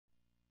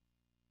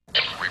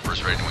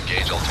Choppers ready to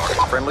engage all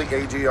targets. Friendly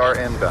AGR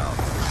inbound.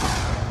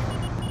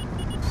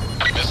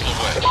 Missile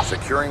away.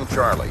 Securing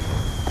Charlie.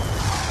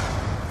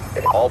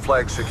 All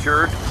flags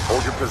secured.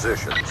 Hold your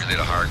positions. Relay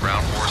to higher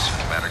ground force.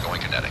 Commander going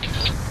kinetic.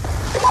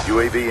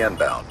 UAV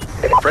inbound.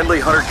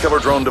 Friendly hunter-killer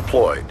drone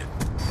deployed.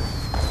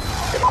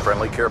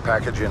 Friendly care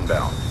package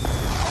inbound.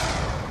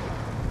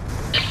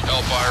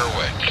 Hellfire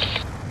away.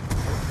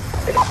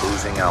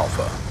 Losing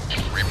Alpha.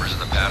 Reapers in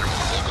the pattern with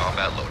full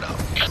combat loadout.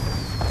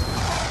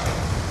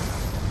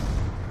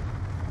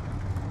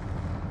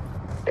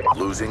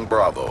 Losing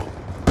Bravo.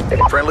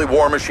 Friendly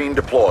war machine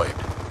deployed.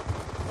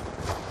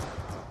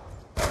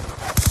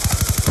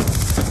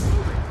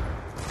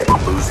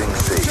 Losing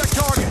C. Check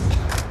target.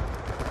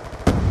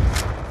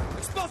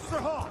 Explosives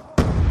are hot.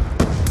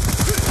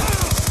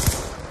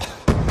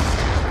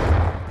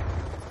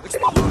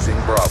 Losing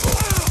Bravo.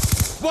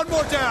 One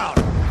more down.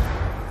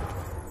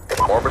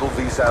 Orbital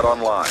VSAT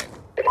online.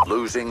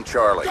 Losing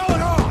Charlie.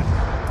 Going on.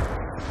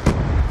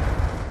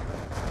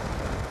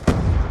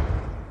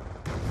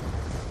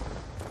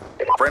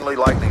 Friendly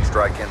lightning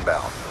strike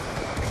inbound.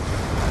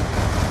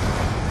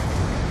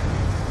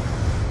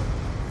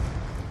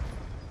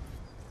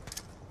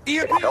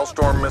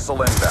 Hellstorm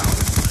missile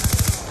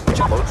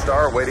inbound.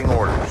 Lodestar awaiting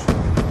orders.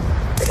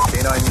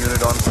 K9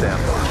 unit on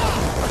standby.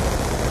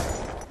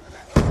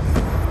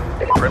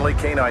 Friendly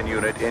K9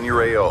 unit in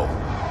your AO.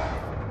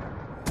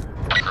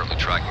 Currently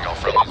tracking all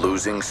friendly.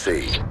 Losing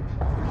C.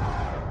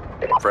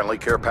 Friendly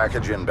care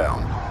package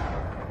inbound.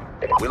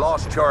 We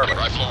lost Charlie.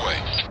 Rifle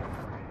away.